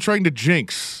 Yep. Are you trying to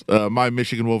jinx my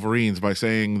Michigan Wolverines by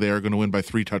saying they are going to win by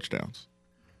 3 touchdowns?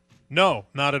 No,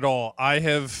 not at all. I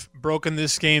have broken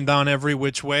this game down every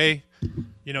which way.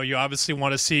 You know, you obviously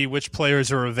want to see which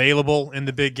players are available in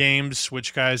the big games,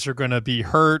 which guys are going to be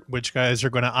hurt, which guys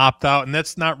are going to opt out. And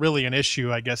that's not really an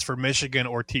issue, I guess, for Michigan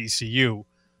or TCU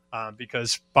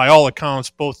because by all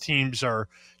accounts, both teams are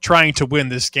trying to win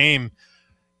this game.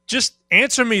 Just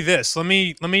answer me this. Let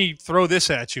me throw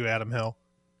this at you, Adam Hill.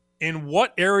 In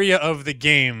what area of the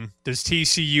game does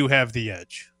TCU have the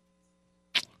edge?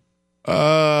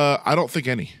 I don't think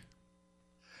any.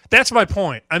 That's my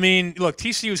point. I mean, look,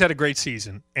 TCU's had a great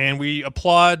season, and we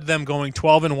applaud them going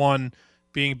 12-1,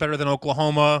 being better than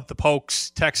Oklahoma, the Pokes,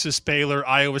 Texas, Baylor,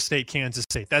 Iowa State, Kansas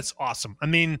State. That's awesome. I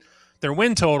mean, their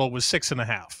win total was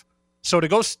 6.5. So to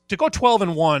go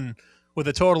 12-1 with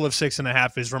a total of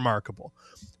 6.5 is remarkable.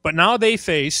 But now they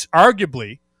face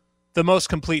arguably the most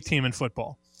complete team in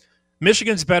football.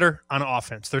 Michigan's better on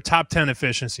offense. They're top 10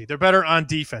 efficiency. They're better on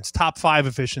defense, top 5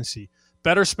 efficiency.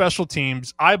 Better special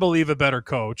teams. I believe a better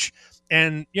coach.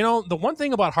 And, the one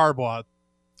thing about Harbaugh,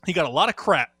 he got a lot of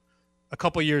crap a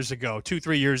couple years ago,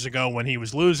 2-3 years ago, when he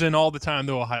was losing all the time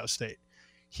to Ohio State.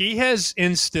 He has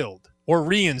instilled, or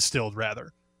reinstilled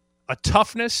rather, a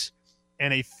toughness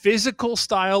and a physical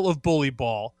style of bully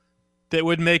ball that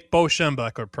would make Bo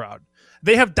Schembechler proud.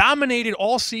 They have dominated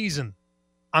all season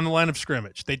on the line of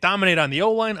scrimmage. They dominate on the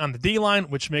O-line, on the D-line,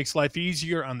 which makes life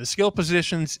easier on the skill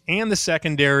positions and the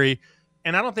secondary.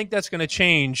 And I don't think that's going to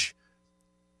change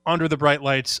under the bright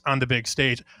lights on the big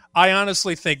stage. I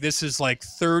honestly think this is like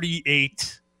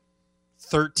 38-13,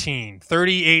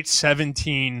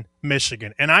 38-17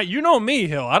 Michigan. And you know me,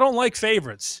 Hill, I don't like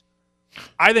favorites.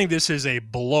 I think this is a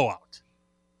blowout.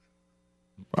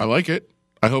 I like it.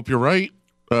 I hope you're right.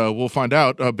 We'll find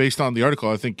out based on the article.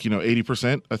 I think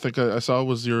 80%. I think I saw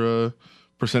was your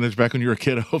percentage back when you were a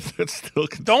kid. I hope that's still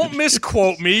continues. Don't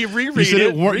misquote me. Reread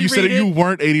it. You said you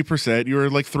weren't 80%. You were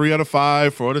like 3 out of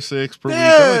 5, 4 out of 6 per week.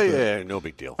 Yeah, no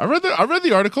big deal. I read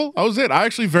the article. I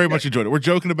actually very much enjoyed it. We're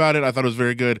joking about it. I thought it was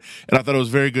very good, and I thought it was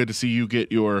very good to see you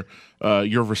get your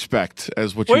respect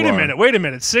as what you are. Wait a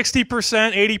minute.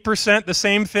 60%, 80%, the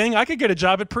same thing. I could get a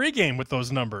job at pregame with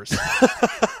those numbers.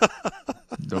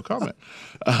 No comment.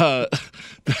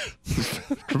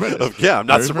 Tremendous. Yeah, I'm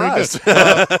not surprised.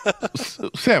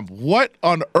 Sam, what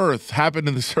on earth happened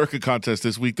in the circuit contest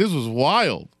this week? This was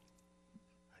wild.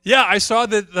 Yeah, I saw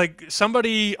that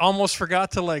somebody almost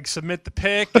forgot to submit the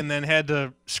pick and then had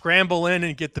to scramble in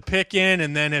and get the pick in.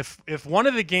 And then if one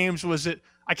of the games was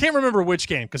I can't remember which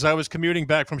game because I was commuting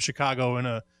back from Chicago in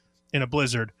a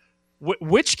blizzard.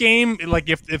 Which game,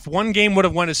 if one game would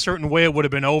have went a certain way, it would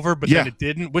have been over, but then it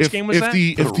didn't. Which game was that?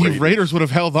 If the Raiders would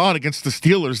have held on against the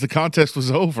Steelers, the contest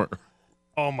was over.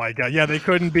 Oh, my God. Yeah, they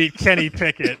couldn't beat Kenny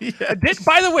Pickett. Yes.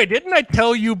 By the way, didn't I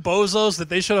tell you, bozos, that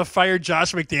they should have fired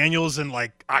Josh McDaniels in,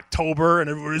 October? And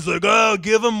everybody's like, oh,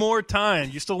 give him more time.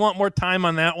 You still want more time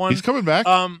on that one? He's coming back.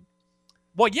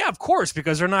 Well, yeah, of course,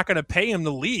 because they're not going to pay him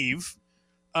to leave.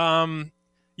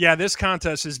 Yeah, this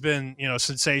contest has been,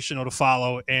 sensational to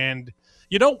follow. And,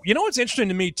 what's interesting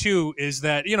to me, too, is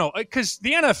that, because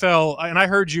the NFL, and I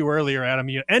heard you earlier, Adam,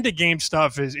 end-of-game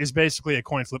stuff is basically a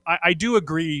coin flip. I do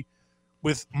agree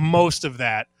with most of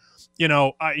that.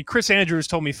 Chris Andrews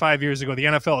told me 5 years ago the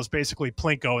NFL is basically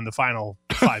Plinko in the final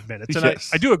 5 minutes. And Yes.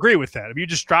 I do agree with that. If you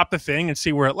just drop the thing and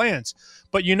see where it lands.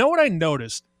 But you know what I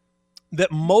noticed?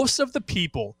 That most of the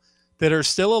people that are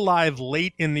still alive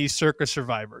late in these Circa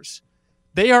Survivors,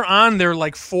 they are on their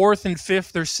 4th and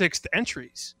 5th or 6th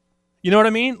entries. You know what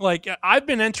I mean? I've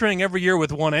been entering every year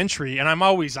with one entry, and I'm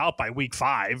always out by week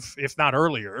 5, if not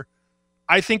earlier.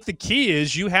 I think the key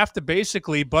is you have to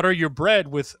basically butter your bread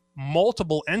with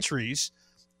multiple entries,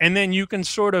 and then you can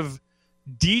sort of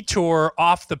detour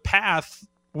off the path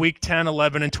week 10,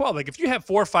 11, and 12. If you have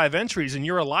 4 or 5 entries and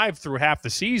you're alive through half the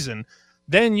season,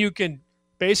 then you can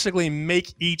basically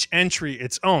make each entry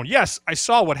its own. Yes, I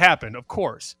saw what happened, of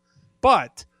course.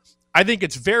 But I think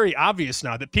it's very obvious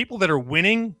now that people that are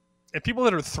winning and people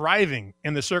that are thriving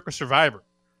in the Circa Survivor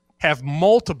have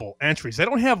multiple entries. They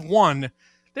don't have one.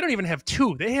 They don't even have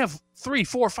 2. They have 3,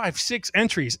 4, 5, 6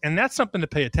 entries, and that's something to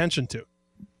pay attention to.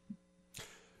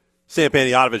 Sam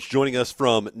Panayotovich joining us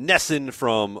from Nesson,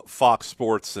 from Fox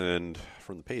Sports, and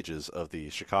from the pages of the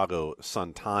Chicago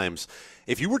Sun-Times.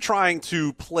 If you were trying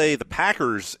to play the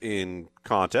Packers in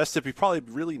contests, it'd be probably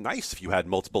really nice if you had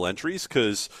multiple entries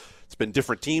because it's been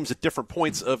different teams at different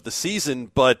points of the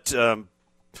season. But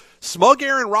smug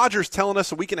Aaron Rodgers telling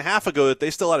us a week and a half ago that they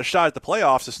still had a shot at the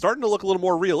playoffs is starting to look a little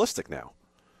more realistic now.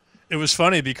 It was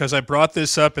funny because I brought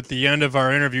this up at the end of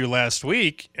our interview last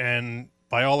week, and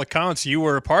by all accounts, you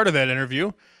were a part of that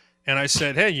interview. And I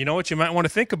said, hey, you know what you might want to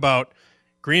think about?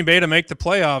 Green Bay to make the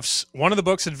playoffs. One of the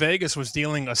books at Vegas was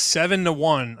dealing a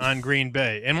 7-1 on Green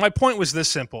Bay. And my point was this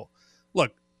simple.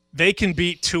 Look, they can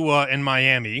beat Tua in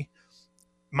Miami.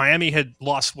 Miami had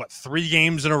lost, 3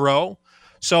 games in a row?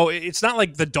 So it's not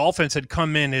like the Dolphins had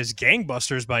come in as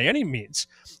gangbusters by any means.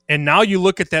 And now you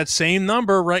look at that same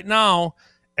number right now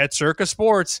at Circa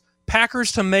Sports,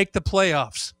 Packers to make the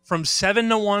playoffs from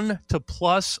 7-1 to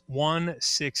plus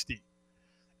 160.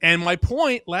 And my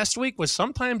point last week was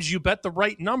sometimes you bet the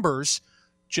right numbers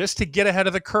just to get ahead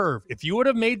of the curve. If you would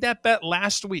have made that bet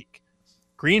last week,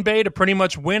 Green Bay to pretty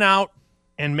much win out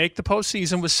and make the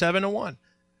postseason was 7-1.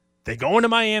 They go into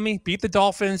Miami, beat the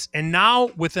Dolphins, and now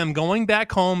with them going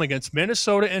back home against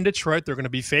Minnesota and Detroit, they're going to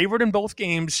be favored in both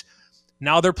games.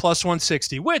 Now they're plus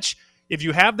 160, which if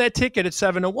you have that ticket at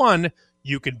 7-1,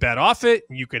 You could bet off it.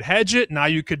 You could hedge it. Now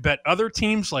you could bet other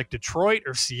teams like Detroit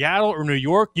or Seattle or New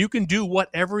York. You can do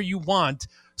whatever you want.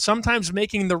 Sometimes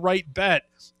making the right bet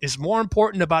is more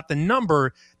important about the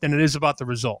number than it is about the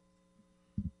result.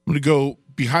 I'm going to go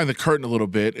behind the curtain a little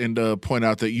bit and point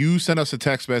out that you sent us a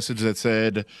text message that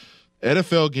said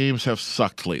NFL games have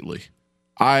sucked lately.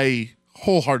 I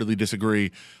wholeheartedly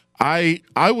disagree. I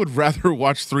would rather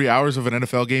watch 3 hours of an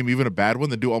NFL game, even a bad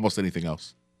one, than do almost anything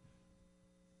else.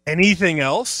 Anything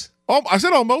else? Oh, I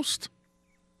said almost.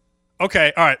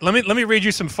 Okay, all right. Let me read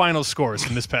you some final scores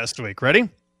from this past week. Ready?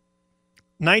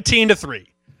 19-3,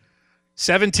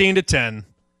 17-10,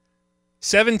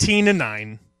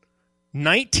 17-9,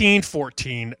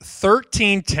 19-14,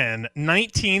 13-10,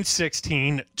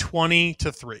 19-16,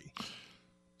 20-3.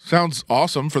 Sounds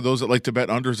awesome for those that like to bet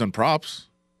unders and props.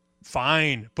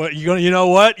 Fine, but you know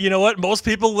what? You know what? Most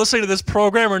people listening to this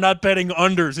program are not betting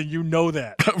unders, and you know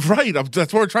that. Right.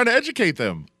 That's why we're trying to educate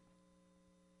them.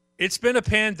 It's been a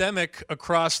pandemic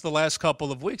across the last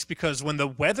couple of weeks because when the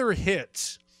weather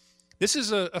hits, this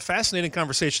is a fascinating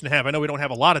conversation to have. I know we don't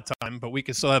have a lot of time, but we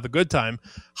can still have a good time.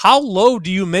 How low do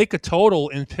you make a total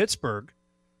in Pittsburgh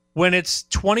when it's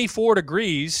 24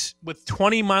 degrees with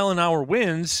 20-mile-an-hour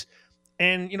winds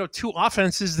and, two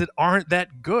offenses that aren't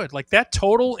that good? Like that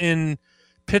total in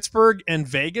Pittsburgh and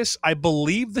Vegas, I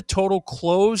believe the total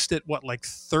closed at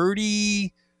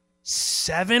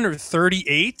 37 or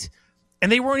 38,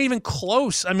 and they weren't even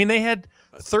close. I mean, they had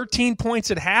 13 points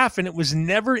at half, and it was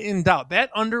never in doubt. That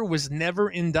under was never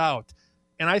in doubt.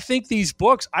 And I think these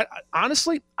books,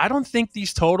 honestly, I don't think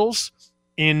these totals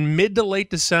in mid to late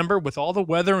December with all the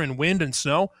weather and wind and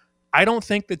snow, I don't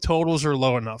think the totals are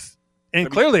low enough. And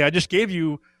clearly, I just gave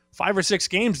you 5 or 6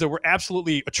 games that were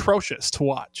absolutely atrocious to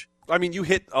watch. I mean, you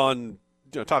hit on,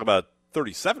 talk about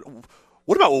 37.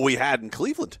 What about what we had in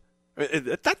Cleveland?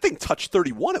 That thing touched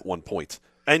 31 at one point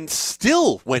and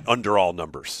still went under all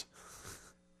numbers.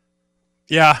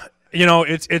 Yeah,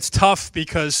 it's tough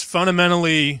because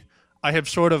fundamentally I have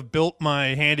sort of built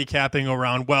my handicapping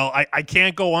around, I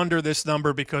can't go under this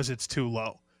number because it's too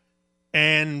low.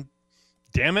 And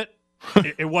damn it,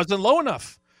 it wasn't low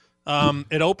enough.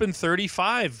 It opened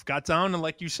 35, got down to,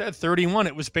 like you said, 31.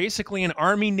 It was basically an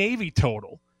Army-Navy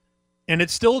total, and it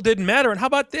still didn't matter. And how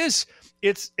about this?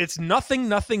 It's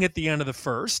 0-0 at the end of the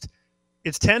first.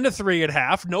 It's 10-3 at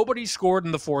half. Nobody scored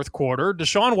in the fourth quarter.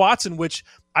 Deshaun Watson, which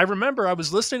I remember I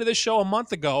was listening to this show a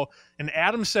month ago, and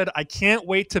Adam said, I can't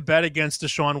wait to bet against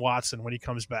Deshaun Watson when he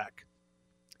comes back.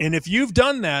 And if you've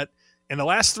done that in the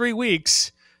last 3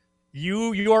 weeks,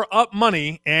 you are up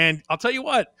money. And I'll tell you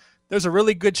what, there's a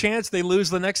really good chance they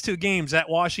lose the next 2 games at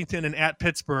Washington and at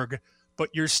Pittsburgh, but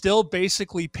you're still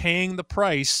basically paying the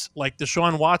price like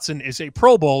Deshaun Watson is a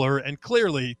Pro Bowler, and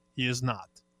clearly he is not.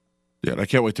 Yeah, and I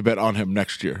can't wait to bet on him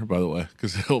next year, by the way,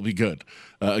 because he'll be good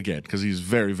again, because he's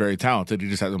very, very talented. He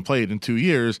just hasn't played in 2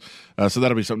 years, so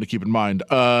that'll be something to keep in mind.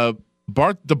 The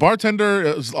bartender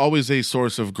is always a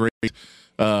source of great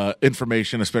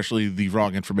information, especially the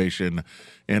wrong information,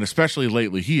 and especially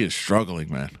lately, he is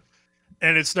struggling, man.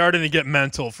 And it's starting to get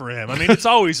mental for him. I mean, it's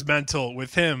always mental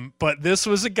with him, but this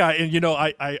was a guy, and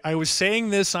I was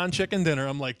saying this on Chicken Dinner.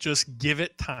 I'm like, just give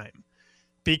it time.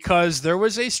 Because there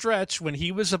was a stretch when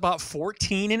he was about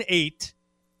 14-8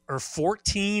 or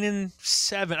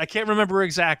 14-7. I can't remember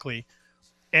exactly.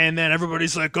 And then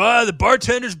everybody's like, oh, the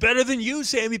bartender's better than you,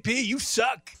 Sammy P. You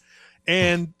suck.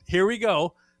 And here we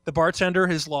go. The bartender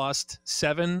has lost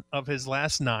 7 of his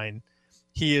last 9.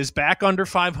 He is back under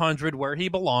 500 where he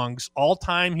belongs. All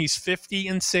time, he's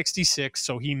 50-66,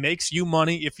 so he makes you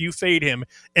money if you fade him.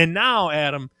 And now,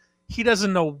 Adam, he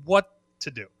doesn't know what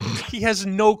to do. He has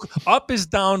no – up is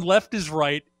down, left is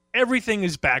right. Everything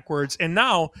is backwards. And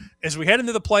now, as we head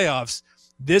into the playoffs,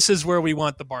 this is where we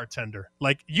want the bartender.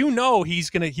 Like, he's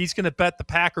gonna bet the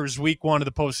Packers week 1 of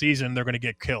the postseason they're going to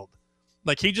get killed.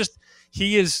 Like,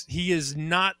 he is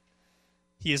not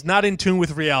in tune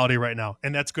with reality right now,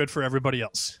 and that's good for everybody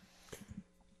else.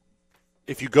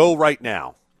 If you go right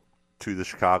now to the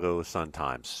Chicago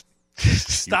Sun-Times,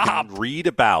 Stop. You can read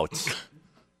about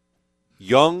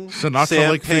young Sinatra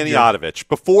Sam Panayotovich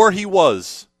before he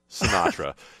was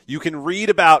Sinatra. You can read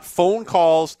about phone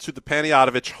calls to the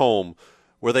Panayotovich home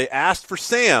where they asked for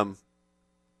Sam,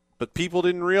 but people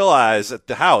didn't realize at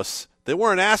the house they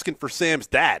weren't asking for Sam's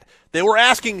dad. They were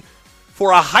asking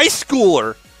for a high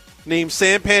schooler named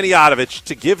Sam Panayotovich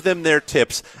to give them their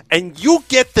tips, and you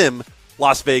get them,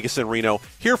 Las Vegas and Reno,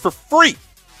 here for free,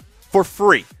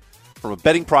 from a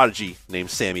betting prodigy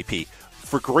named Sammy P.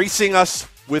 For gracing us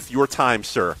with your time,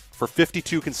 sir, for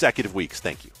 52 consecutive weeks.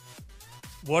 Thank you.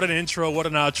 What an intro, what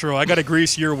an outro. I got to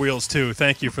grease your wheels, too.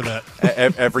 Thank you for that.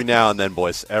 Every now and then,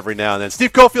 boys. Every now and then.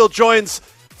 Steve Cofield joins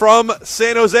from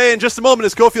San Jose in just a moment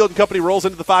as Cofield and Company rolls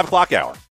into the 5 o'clock hour.